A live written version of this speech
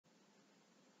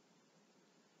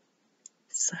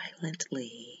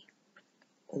silently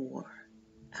or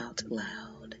out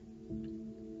loud.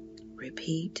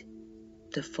 Repeat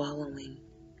the following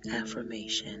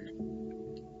affirmation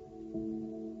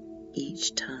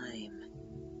each time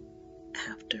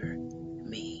after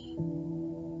me.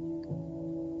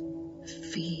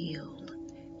 Feel,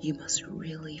 you must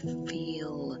really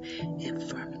feel and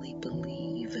firmly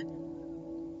believe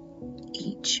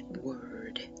each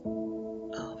word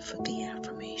of the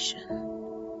affirmation.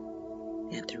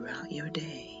 And throughout your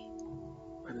day,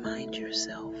 remind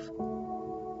yourself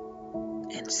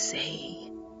and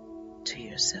say to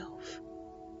yourself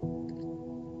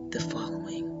the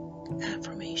following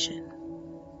affirmation.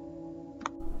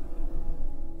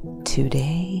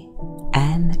 Today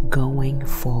and going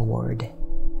forward,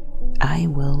 I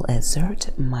will exert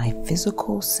my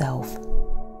physical self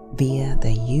via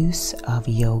the use of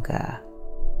yoga,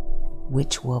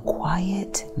 which will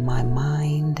quiet my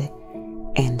mind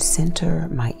and center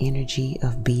my energy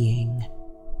of being.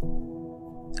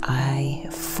 I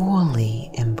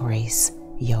fully embrace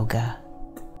yoga.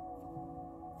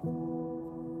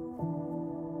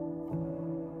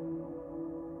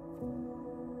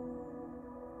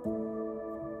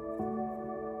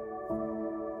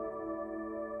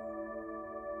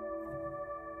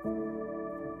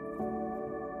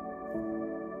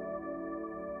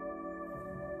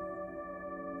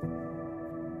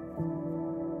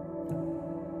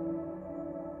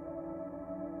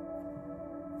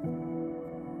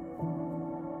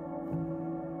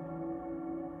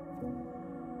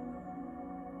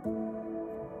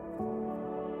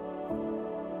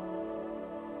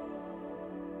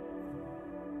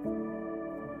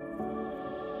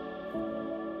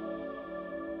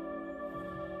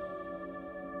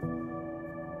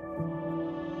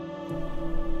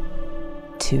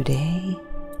 Today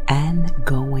and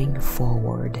going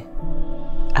forward,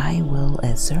 I will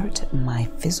exert my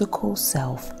physical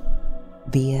self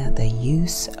via the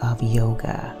use of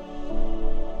yoga,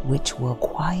 which will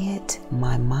quiet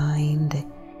my mind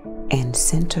and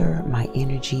center my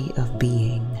energy of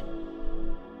being.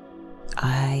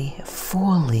 I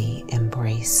fully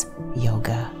embrace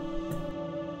yoga.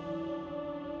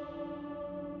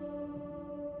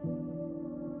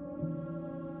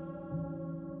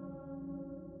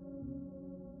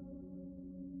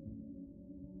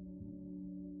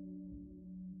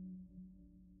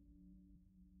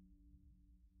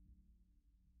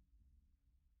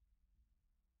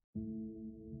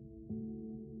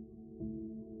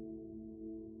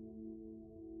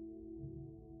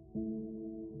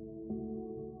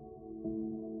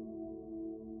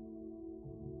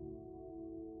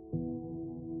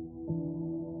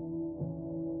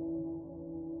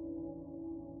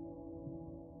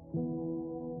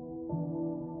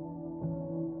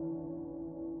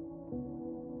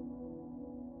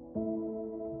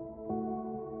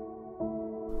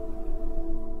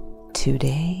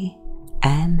 Today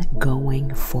and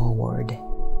going forward,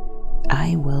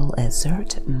 I will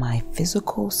exert my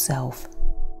physical self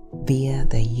via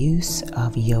the use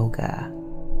of yoga,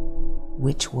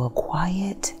 which will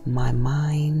quiet my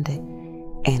mind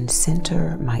and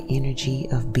center my energy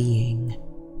of being.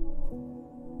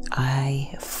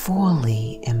 I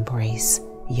fully embrace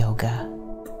yoga.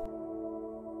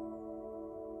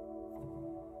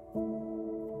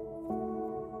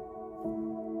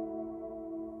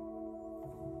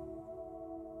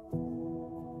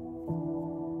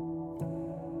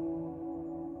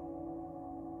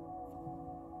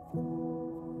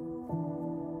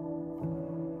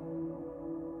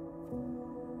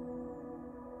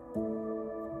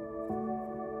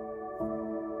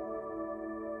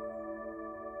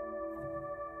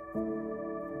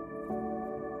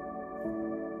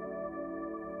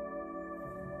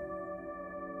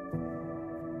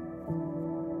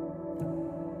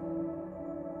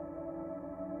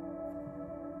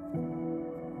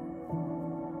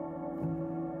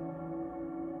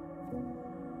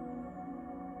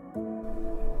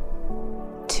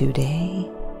 Today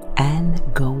and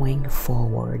going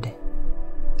forward,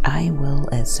 I will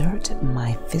exert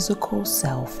my physical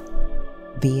self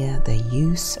via the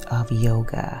use of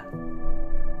yoga,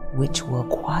 which will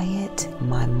quiet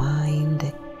my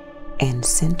mind and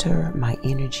center my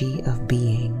energy of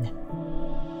being.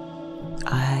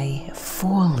 I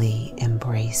fully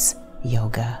embrace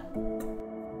yoga.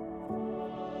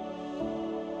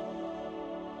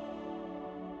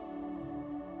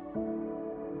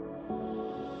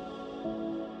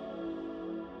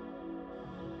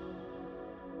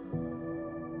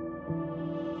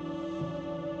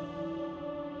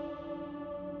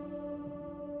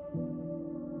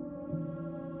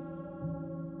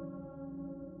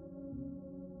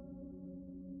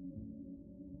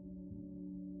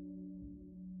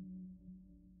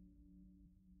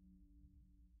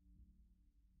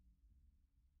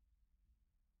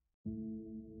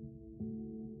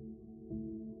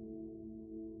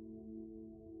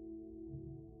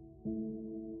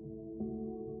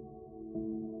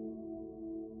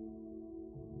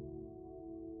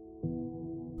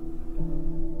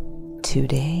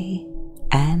 Today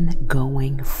and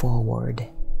going forward,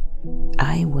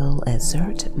 I will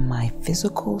exert my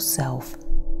physical self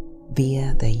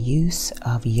via the use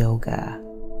of yoga,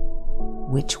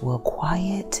 which will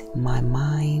quiet my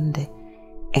mind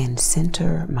and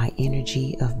center my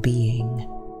energy of being.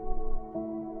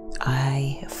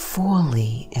 I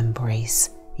fully embrace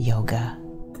yoga.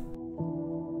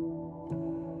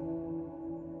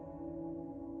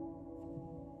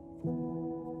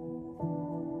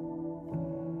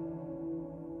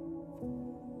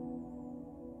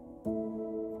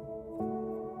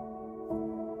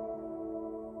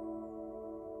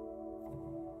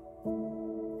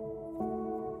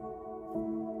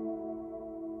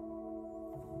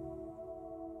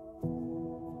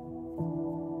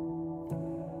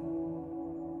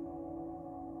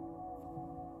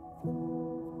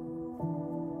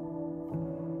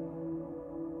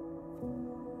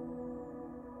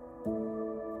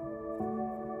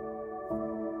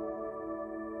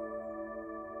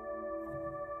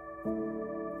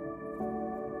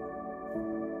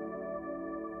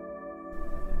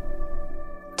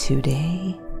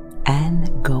 Today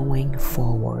and going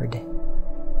forward,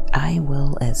 I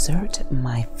will exert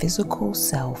my physical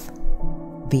self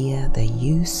via the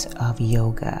use of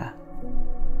yoga,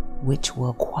 which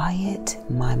will quiet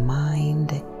my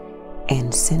mind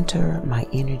and center my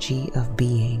energy of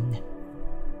being.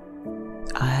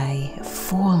 I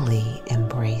fully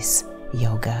embrace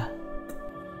yoga.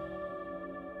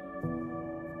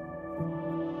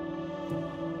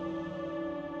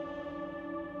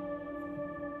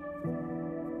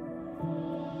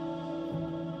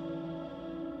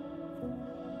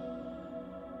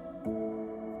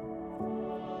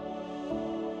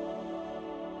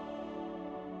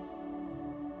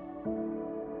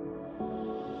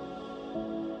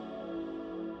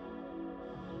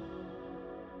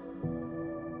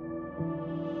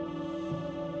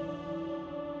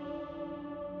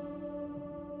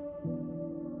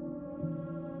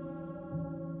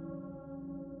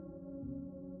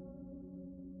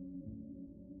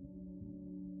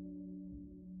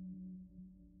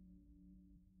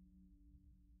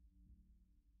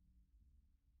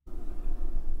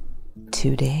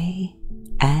 Today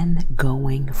and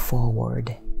going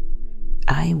forward,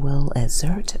 I will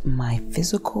exert my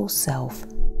physical self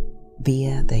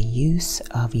via the use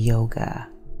of yoga,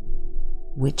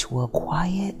 which will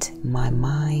quiet my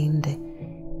mind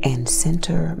and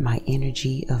center my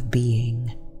energy of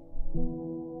being.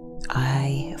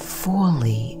 I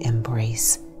fully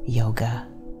embrace yoga.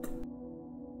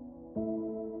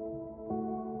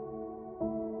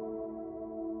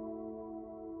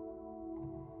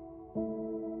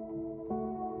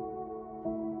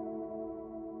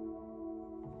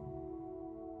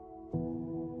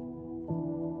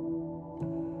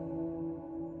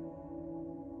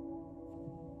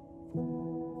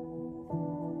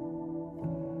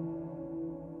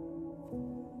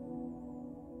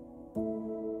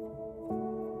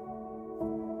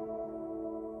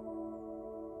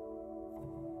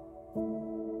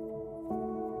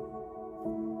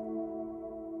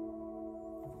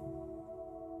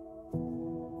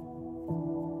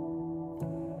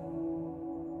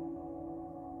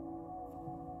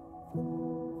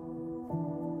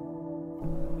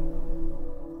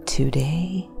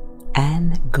 Today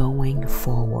and going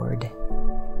forward,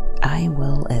 I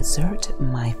will exert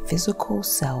my physical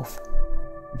self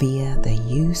via the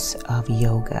use of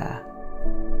yoga,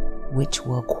 which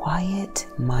will quiet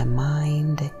my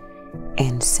mind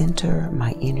and center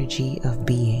my energy of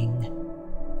being.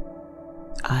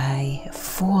 I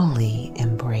fully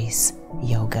embrace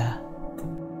yoga.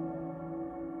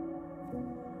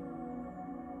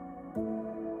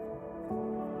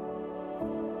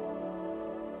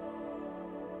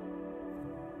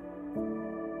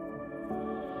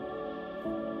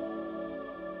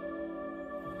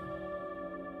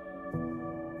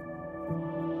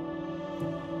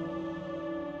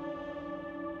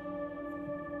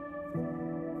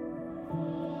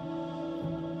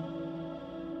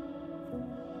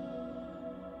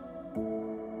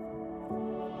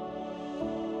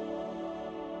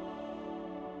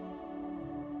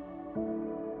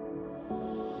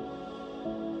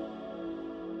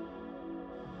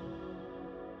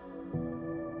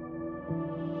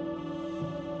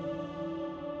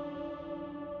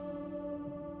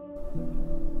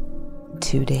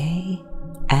 Today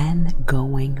and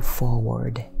going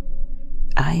forward,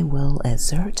 I will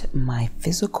exert my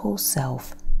physical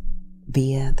self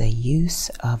via the use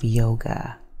of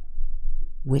yoga,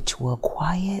 which will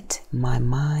quiet my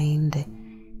mind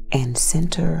and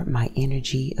center my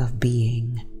energy of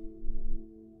being.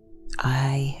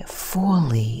 I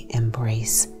fully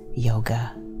embrace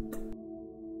yoga.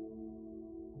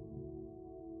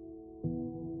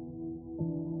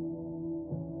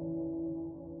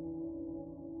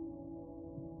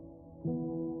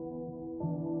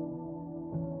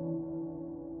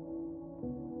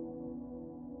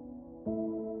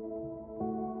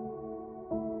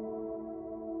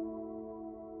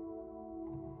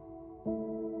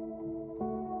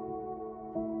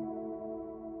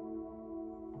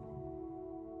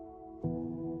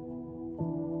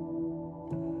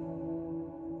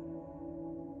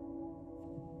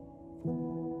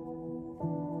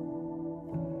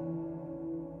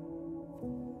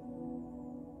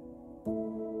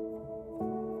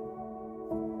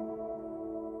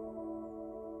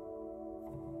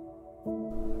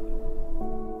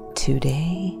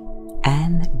 Today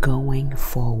and going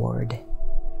forward,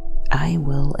 I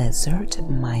will exert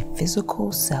my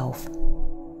physical self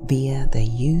via the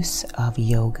use of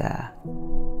yoga,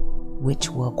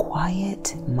 which will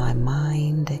quiet my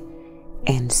mind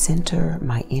and center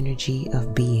my energy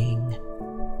of being.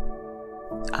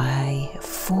 I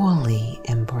fully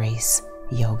embrace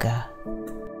yoga.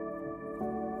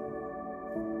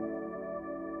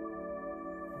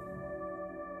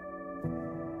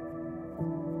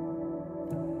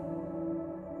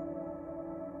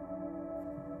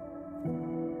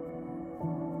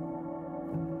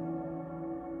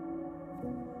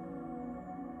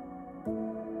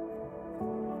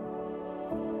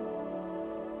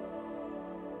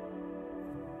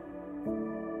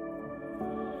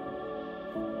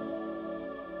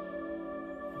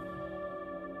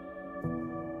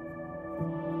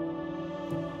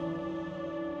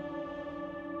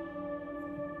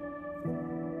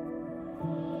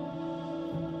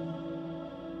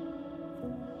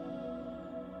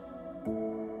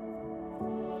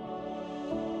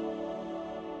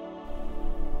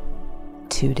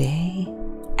 Today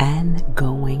and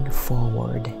going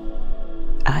forward,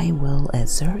 I will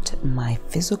exert my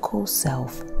physical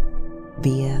self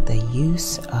via the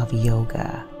use of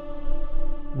yoga,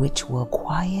 which will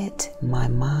quiet my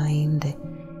mind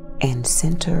and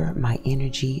center my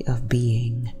energy of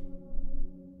being.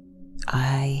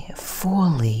 I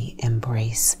fully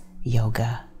embrace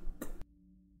yoga.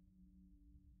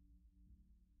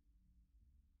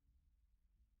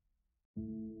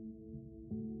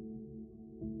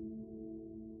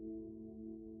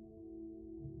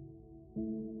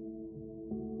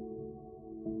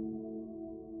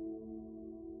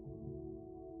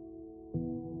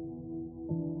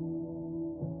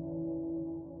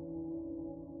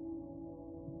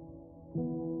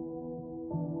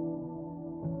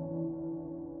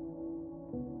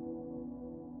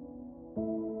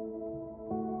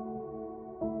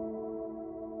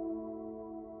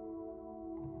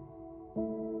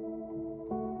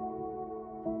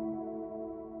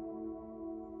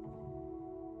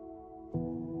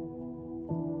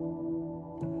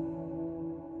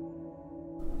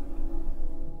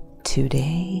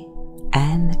 Today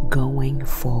and going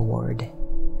forward,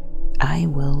 I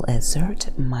will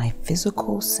exert my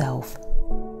physical self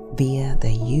via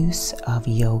the use of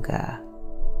yoga,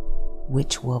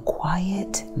 which will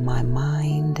quiet my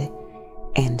mind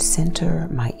and center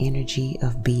my energy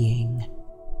of being.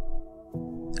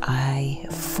 I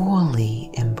fully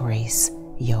embrace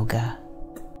yoga.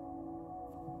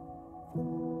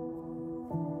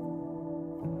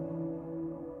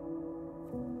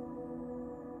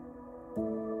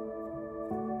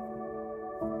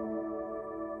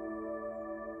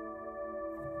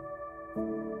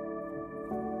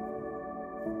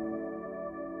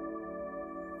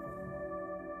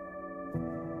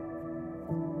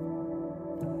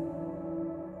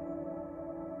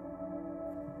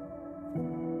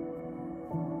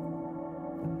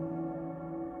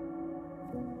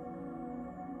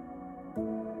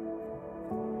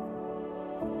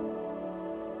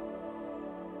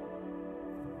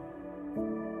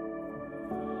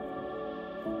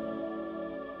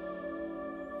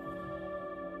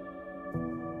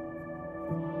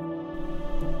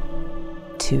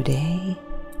 Today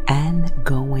and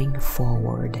going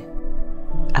forward,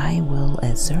 I will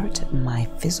exert my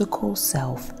physical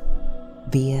self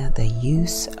via the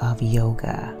use of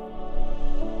yoga,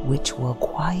 which will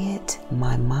quiet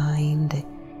my mind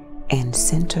and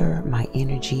center my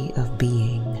energy of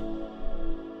being.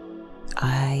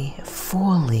 I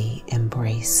fully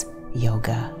embrace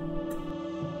yoga.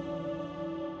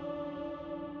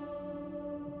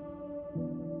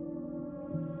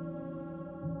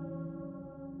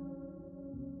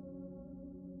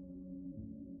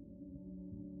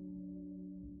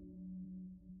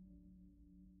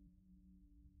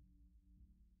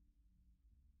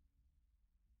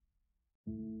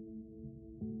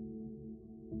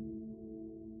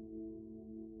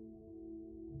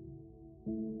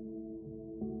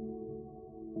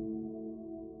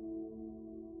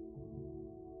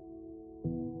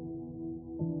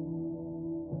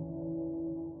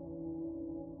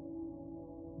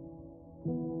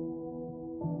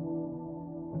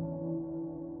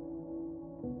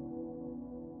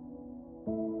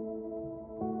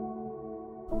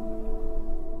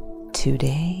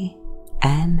 Today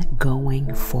and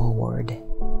going forward,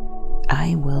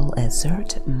 I will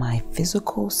exert my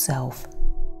physical self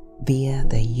via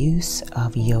the use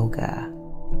of yoga,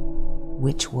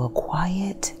 which will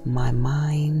quiet my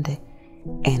mind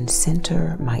and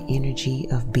center my energy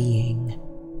of being.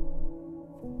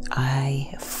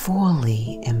 I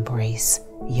fully embrace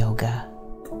yoga.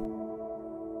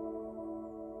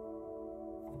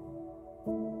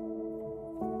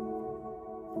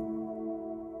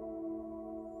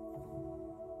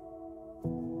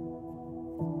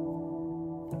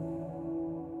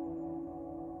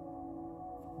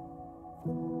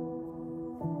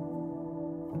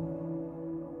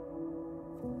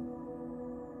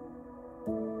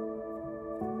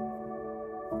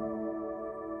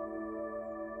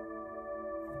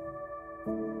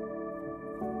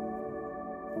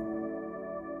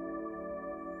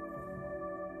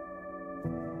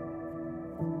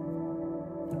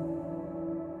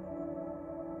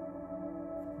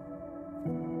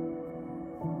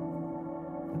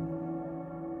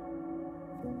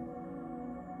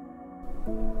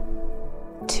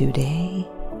 Today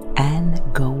and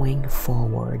going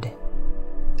forward,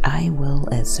 I will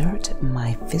exert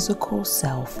my physical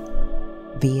self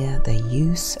via the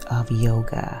use of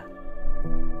yoga,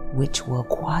 which will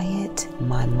quiet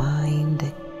my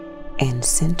mind and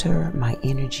center my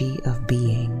energy of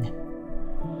being.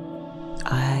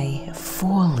 I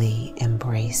fully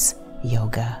embrace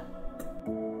yoga.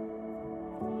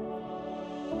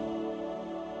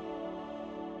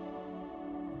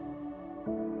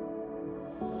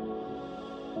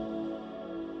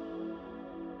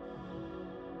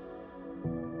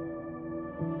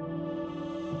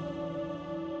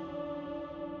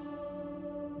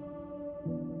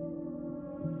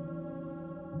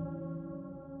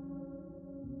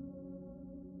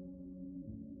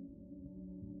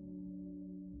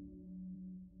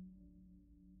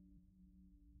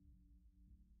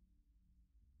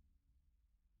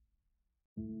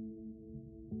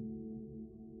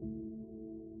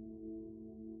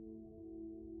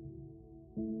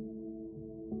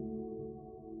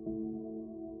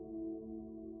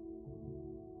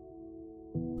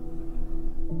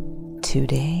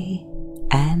 Today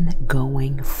and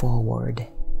going forward,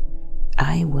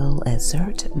 I will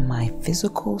exert my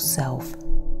physical self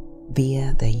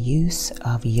via the use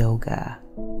of yoga,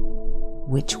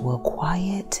 which will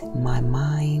quiet my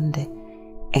mind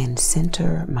and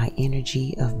center my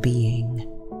energy of being.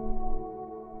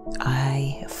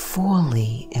 I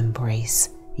fully embrace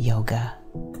yoga.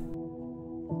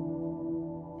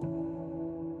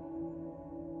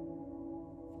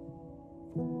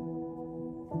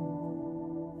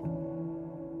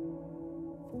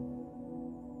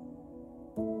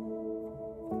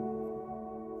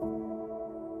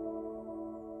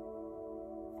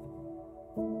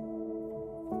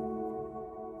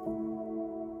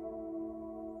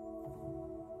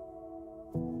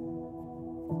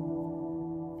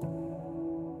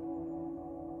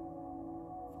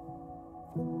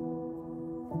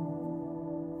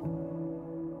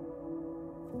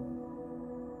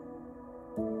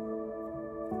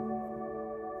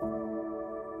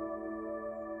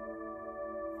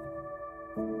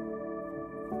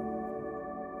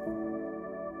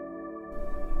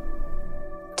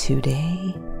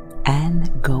 Today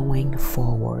and going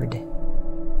forward,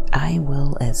 I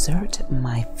will exert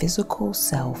my physical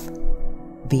self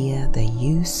via the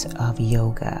use of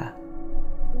yoga,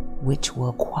 which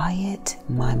will quiet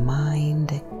my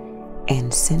mind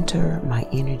and center my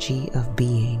energy of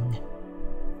being.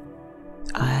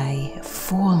 I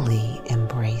fully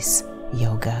embrace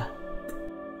yoga.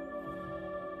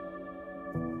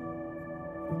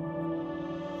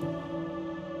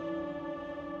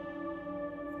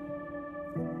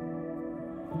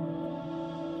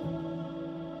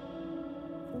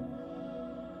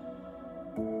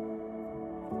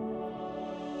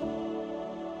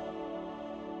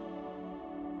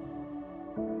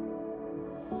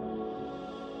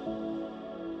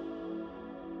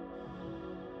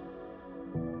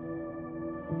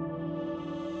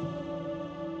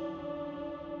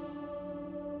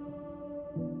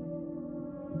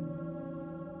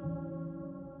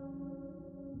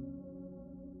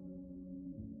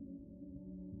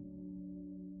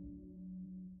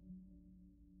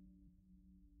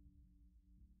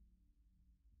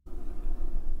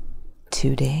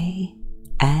 Today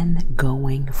and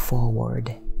going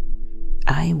forward,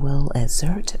 I will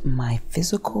exert my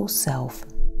physical self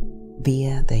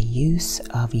via the use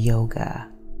of yoga,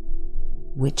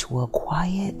 which will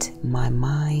quiet my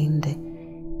mind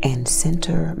and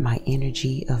center my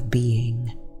energy of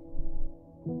being.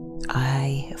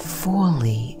 I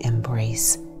fully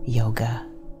embrace yoga.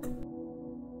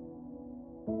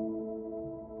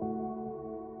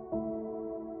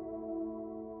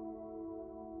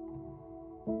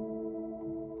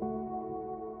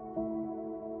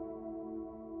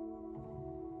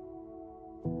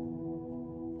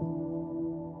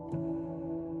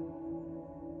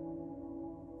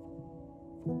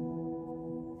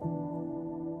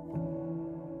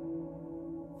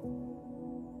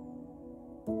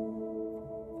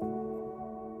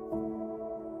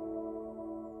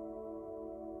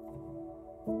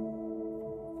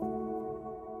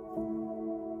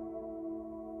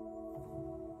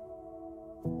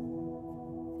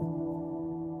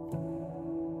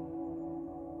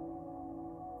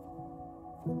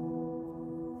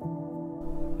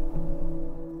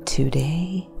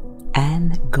 Today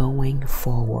and going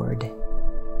forward,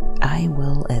 I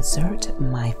will exert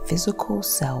my physical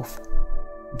self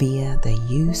via the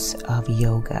use of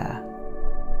yoga,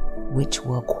 which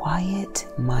will quiet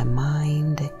my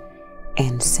mind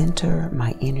and center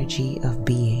my energy of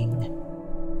being.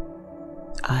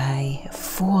 I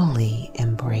fully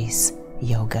embrace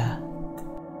yoga.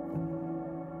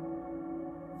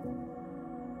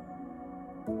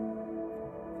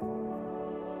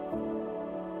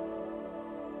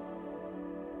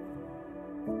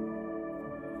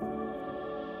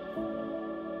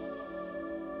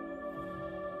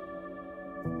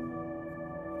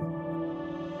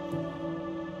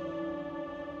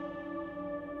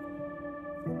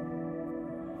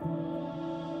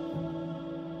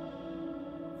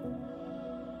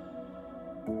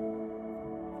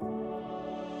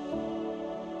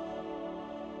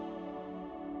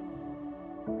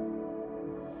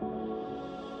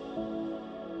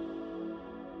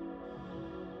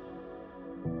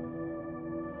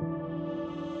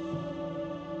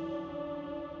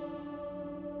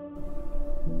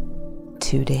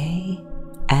 Today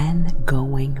and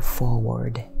going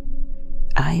forward,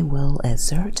 I will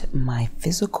exert my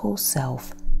physical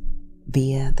self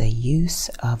via the use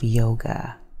of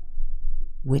yoga,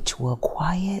 which will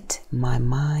quiet my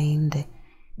mind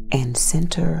and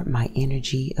center my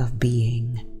energy of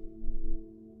being.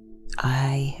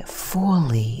 I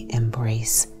fully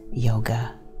embrace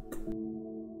yoga.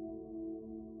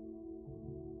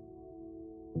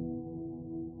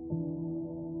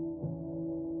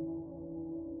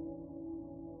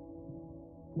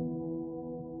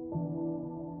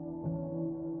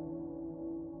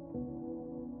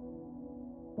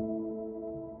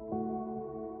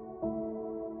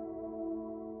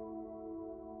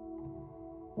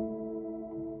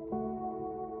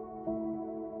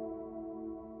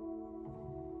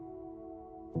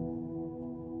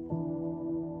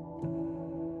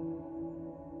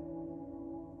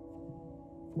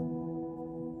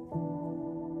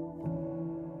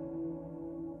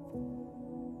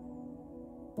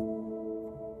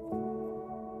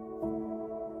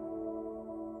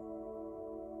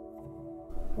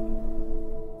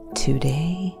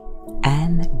 Today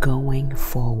and going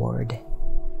forward,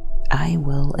 I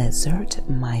will exert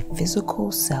my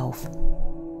physical self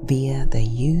via the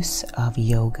use of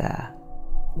yoga,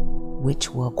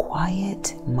 which will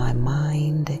quiet my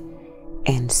mind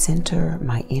and center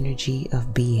my energy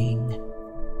of being.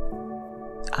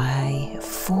 I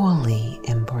fully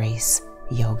embrace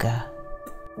yoga.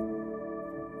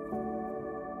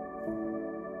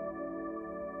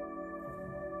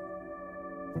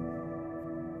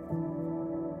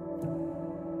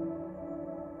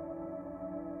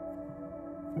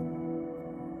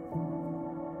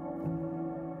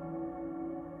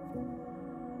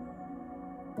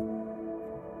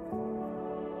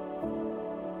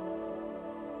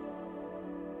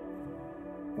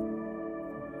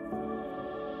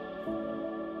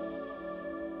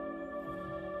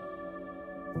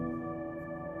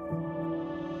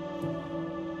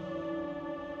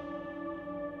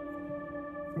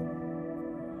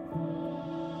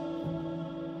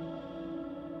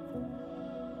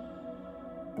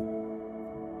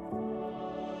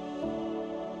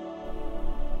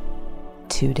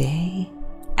 Today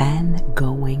and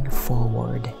going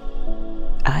forward,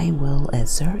 I will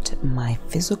exert my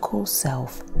physical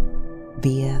self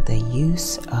via the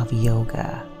use of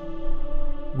yoga,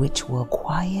 which will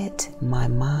quiet my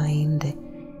mind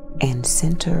and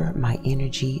center my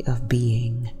energy of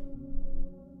being.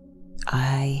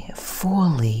 I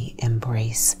fully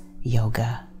embrace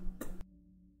yoga.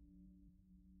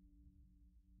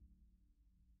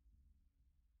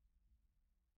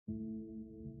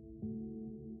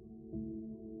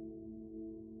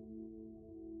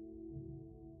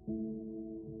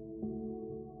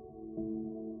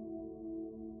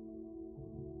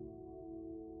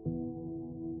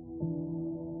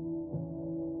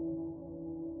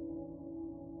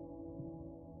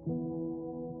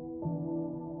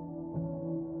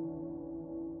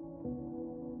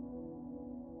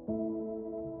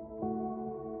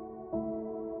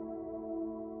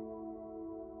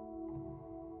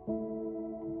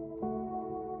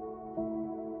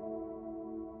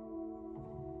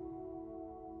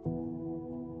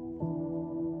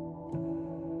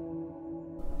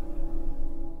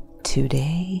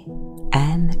 Today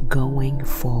and going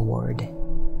forward,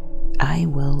 I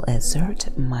will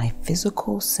exert my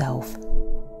physical self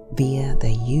via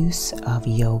the use of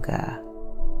yoga,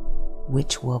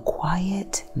 which will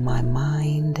quiet my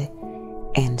mind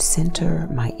and center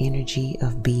my energy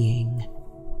of being.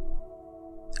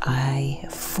 I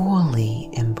fully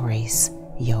embrace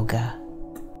yoga.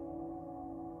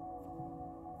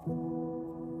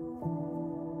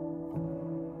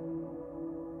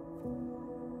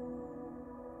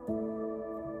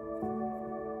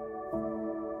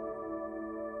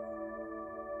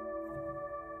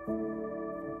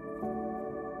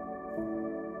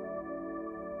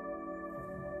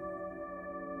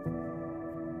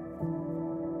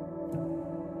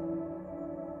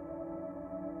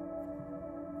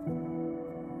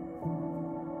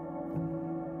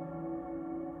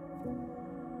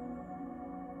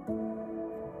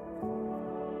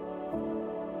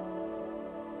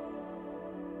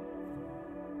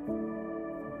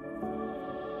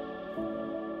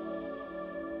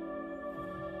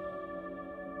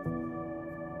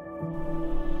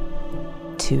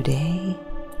 Today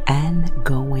and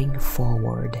going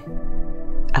forward,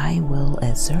 I will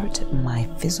exert my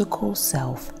physical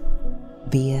self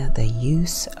via the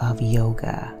use of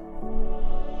yoga,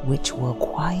 which will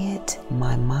quiet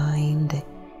my mind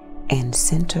and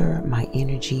center my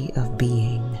energy of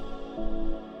being.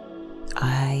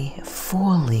 I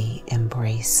fully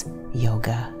embrace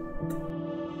yoga.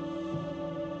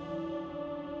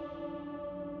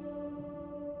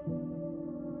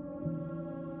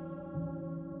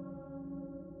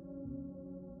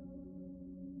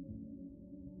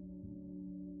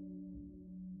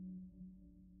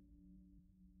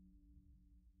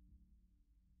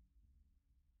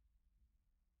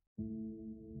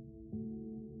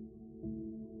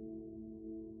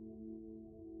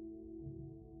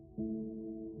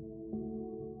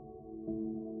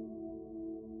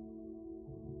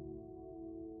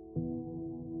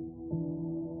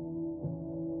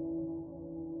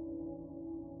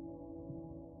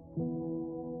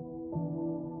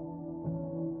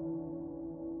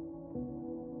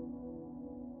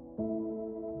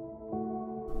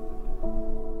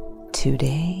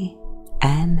 Today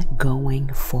and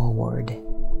going forward,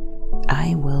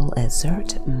 I will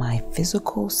exert my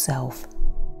physical self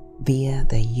via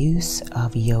the use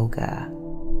of yoga,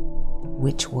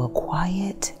 which will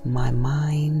quiet my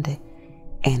mind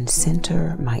and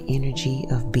center my energy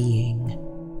of being.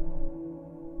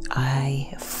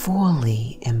 I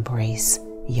fully embrace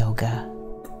yoga.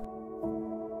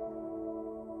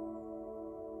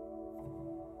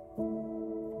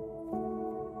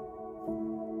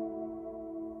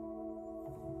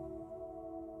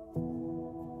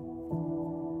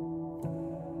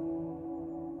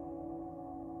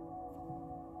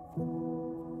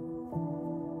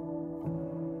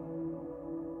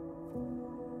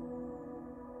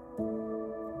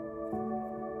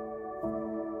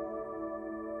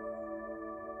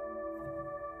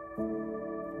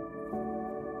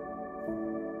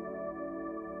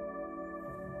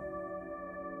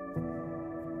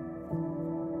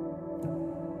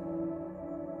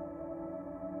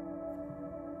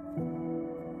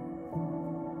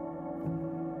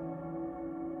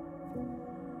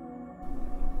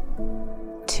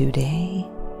 Today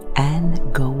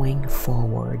and going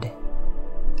forward,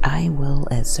 I will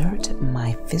exert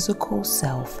my physical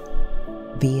self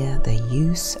via the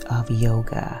use of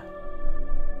yoga,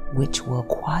 which will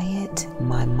quiet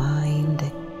my mind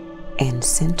and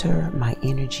center my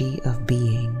energy of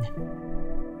being.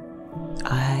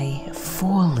 I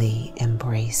fully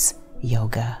embrace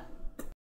yoga.